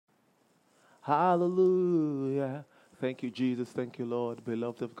Hallelujah. Thank you, Jesus. Thank you, Lord.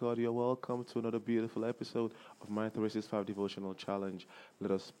 Beloved of God, you're welcome to another beautiful episode of My 365 Devotional Challenge.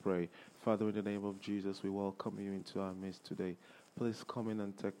 Let us pray. Father, in the name of Jesus, we welcome you into our midst today. Please come in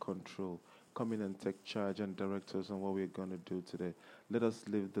and take control. Come in and take charge and direct us on what we're going to do today. Let us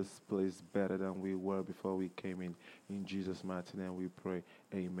leave this place better than we were before we came in. In Jesus' mighty name we pray.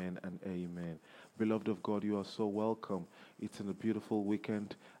 Amen and amen. Beloved of God, you are so welcome. It's a beautiful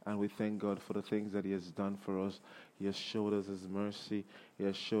weekend, and we thank God for the things that He has done for us. He has showed us His mercy, He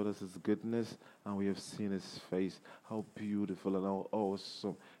has showed us His goodness, and we have seen His face. How beautiful and how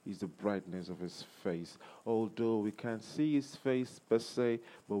awesome is the brightness of His face. Although we can't see His face per se,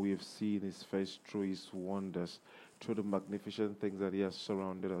 but we have seen His face through His wonders, through the magnificent things that He has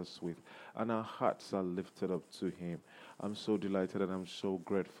surrounded us with. And our hearts are lifted up to Him. I'm so delighted and I'm so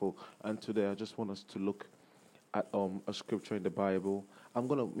grateful. And today I just want us to look at a scripture in the Bible.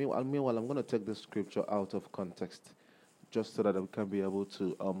 Meanwhile, I'm gonna take the scripture out of context, just so that we can be able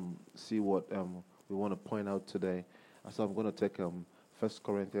to see what we want to point out today. And so I'm gonna take 1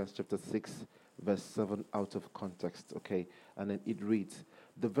 Corinthians chapter 6, verse 7 out of context. Okay, and then it reads: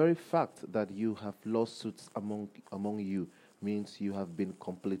 "The very fact that you have lawsuits among you means you have been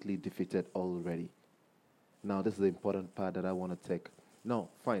completely defeated already." Now, this is the important part that I want to take. Now,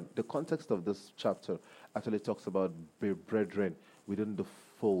 fine. The context of this chapter actually talks about brethren within the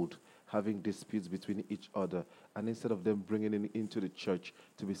fold having disputes between each other, and instead of them bringing it into the church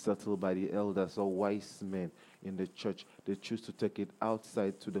to be settled by the elders or wise men in the church, they choose to take it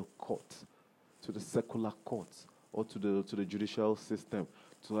outside to the court, to the secular courts, or to the judicial system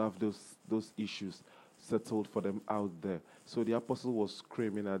to have those issues settled for them out there. So the apostle was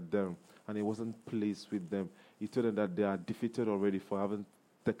screaming at them, and he wasn't pleased with them. He told them that they are defeated already for having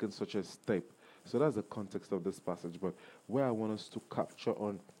taken such a step. So that's the context of this passage. But where I want us to capture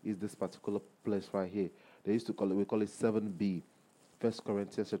on is this particular place right here. They used to call it, we call it 7b. 1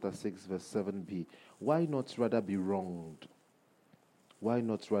 Corinthians chapter 6, verse 7b. Why not rather be wronged? Why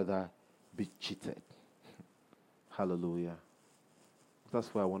not rather be cheated? Hallelujah.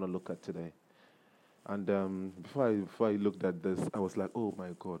 That's what I want to look at today. And before I looked at this, I was like, oh my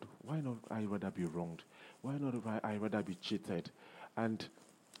God, why not I rather be wronged? Why not I rather be cheated? And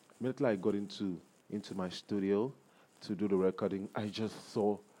immediately I got into my studio to do the recording, I just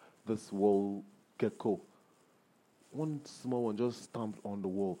saw this wall gecko. One small one just stamped on the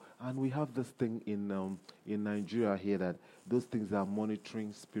wall. And we have this thing in Nigeria here that those things are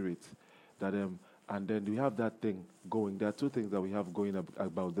monitoring spirits. That and then we have that thing going. There are two things that we have going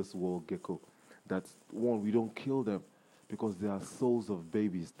about this wall gecko. That's one, we don't kill them because they are souls of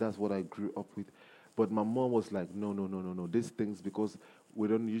babies. That's what I grew up with. But my mom was like, no, no, no, no, no. These things, because we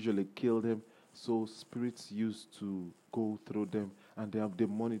don't usually kill them, so spirits used to go through them, and they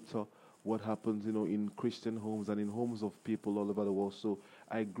monitor what happens, in Christian homes and in homes of people all over the world. So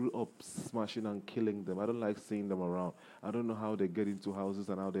I grew up smashing and killing them. I don't like seeing them around. I don't know how they get into houses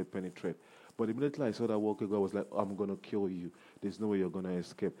and how they penetrate. But immediately I saw that walking girl, I was like, I'm going to kill you. There's no way you're going to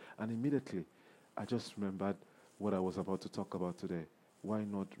escape. And immediately I just remembered what I was about to talk about today. Why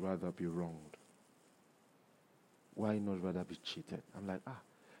not rather be wronged? Why not rather be cheated? I'm like,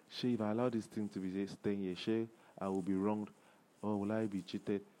 if I allow this thing to be staying here, I will be wronged, or will I be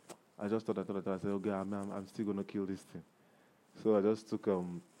cheated? I just thought, I said, okay, I'm still going to kill this thing. So I just took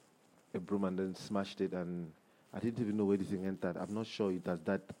a broom and then smashed it, and I didn't even know where this thing entered. I'm not sure it has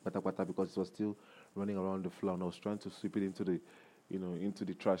died pata because it was still running around the floor, and I was trying to sweep it into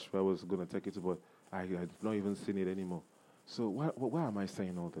the trash where I was going to take it to, but I had not even seen it anymore. So why am I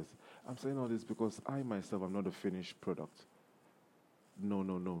saying all this? I'm saying all this because I myself am not a finished product. No,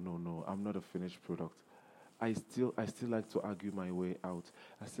 no, no, no, no. I'm not a finished product. I still like to argue my way out.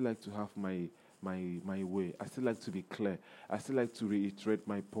 I still like to have my way. I still like to be clear. I still like to reiterate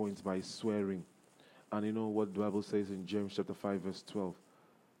my points by swearing. And you know what the Bible says in James chapter 5, verse 12?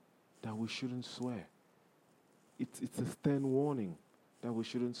 That we shouldn't swear. It's a stern warning that we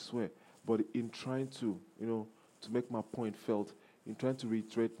shouldn't swear. But in trying to make my point felt, in trying to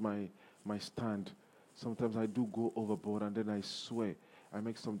reiterate my stand, sometimes I do go overboard and then I swear. I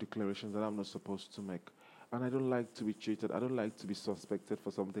make some declarations that I'm not supposed to make. And I don't like to be cheated. I don't like to be suspected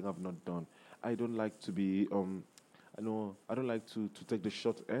for something I've not done. I don't like to be, I don't like to take the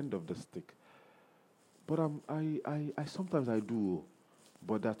short end of the stick. But I sometimes I do.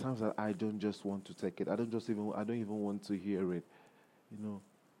 But there are times that I don't just want to take it. I don't even want to hear it, you know.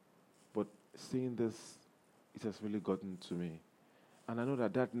 But seeing this, it has really gotten to me. And I know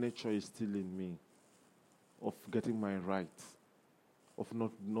that nature is still in me of getting my rights, of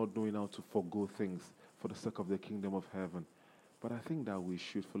not knowing how to forgo things for the sake of the kingdom of heaven. But I think that we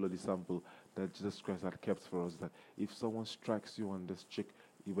should follow the sample that Jesus Christ had kept for us. That if someone strikes you on this cheek,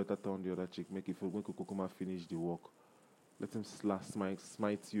 you better turn the other cheek. Make it when Kukukuma finish the work. Let him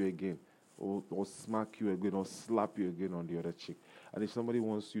smite you again, or smack you again, or slap you again on the other cheek. And if somebody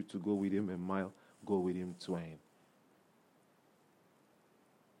wants you to go with him a mile, go with him twain.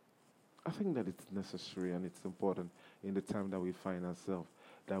 I think that it's necessary and it's important in the time that we find ourselves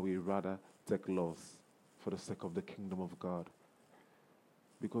that we rather take loss for the sake of the kingdom of God.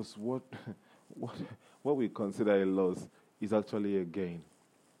 Because what, what we consider a loss is actually a gain.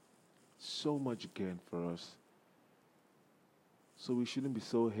 So much gain for us. So we shouldn't be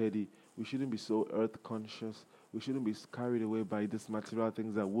so heady. We shouldn't be so earth conscious. We shouldn't be carried away by these material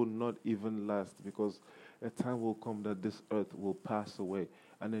things that will not even last, because a time will come that this earth will pass away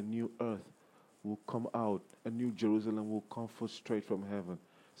and a new earth will come out. A new Jerusalem will come forth straight from heaven.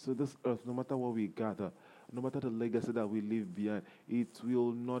 So this earth, no matter what we gather, no matter the legacy that we leave behind, it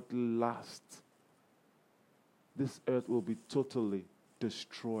will not last. This earth will be totally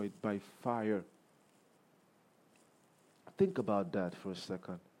destroyed by fire. Think about that for a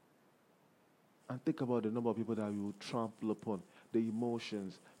second. And think about the number of people that you will trample upon, the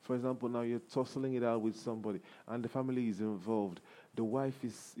emotions. For example, now you're tussling it out with somebody and the family is involved. The wife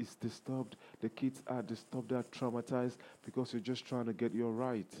is disturbed. The kids are disturbed. They're traumatized because you're just trying to get your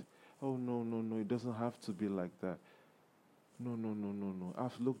right. Oh, no, no, no. It doesn't have to be like that. No, no, no, no, no.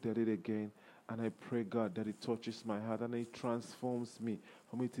 I've looked at it again and I pray, God, that it touches my heart and it transforms me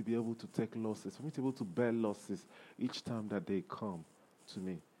for me to be able to take losses, for me to be able to bear losses each time that they come to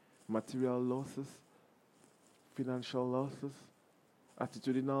me. Material losses, financial losses,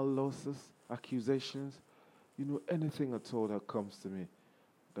 attitudinal losses, accusations, anything at all that comes to me,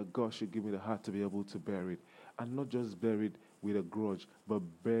 that God should give me the heart to be able to bear it. And not just bear it with a grudge, but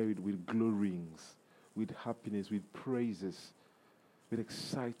bear it with glorings, with happiness, with praises, with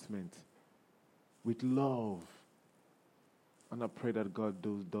excitement, with love. And I pray that God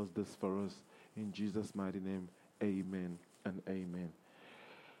does this for us. In Jesus' mighty name, amen and amen.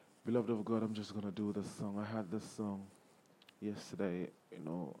 Beloved of God, I'm just going to do this song. I had this song yesterday,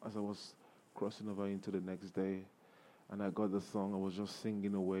 as I was crossing over into the next day. And I got the song. I was just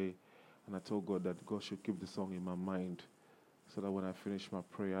singing away. And I told God that God should keep the song in my mind so that when I finish my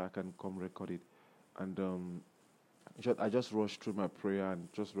prayer, I can come record it. And I just rushed through my prayer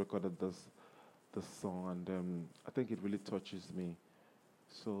and just recorded this song. And I think it really touches me.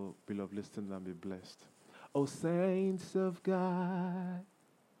 So, beloved, listen and be blessed. Oh, saints of God,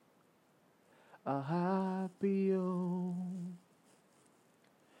 a happy home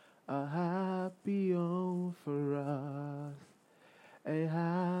for us, a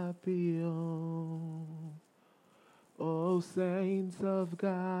happy home. Oh, saints of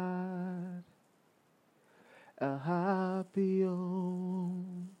God, a happy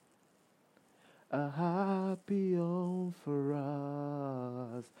home for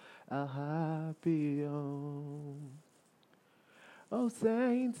us, a happy home. Oh,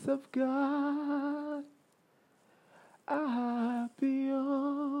 saints of God, a happy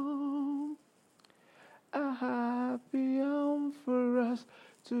home for us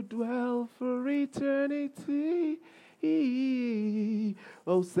to dwell for eternity.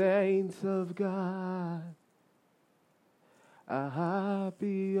 Oh, saints of God, a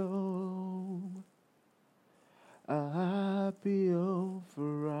happy home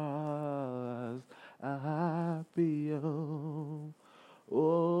for us, a happy home.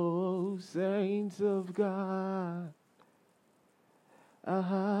 Oh, saints of God, a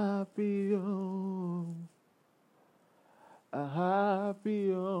happy home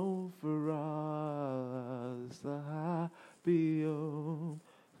for us, a happy home.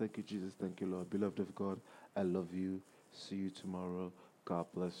 Thank you, Jesus. Thank you, Lord. Beloved of God, I love you. See you tomorrow. God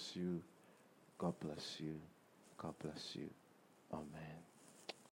bless you. God bless you. God bless you.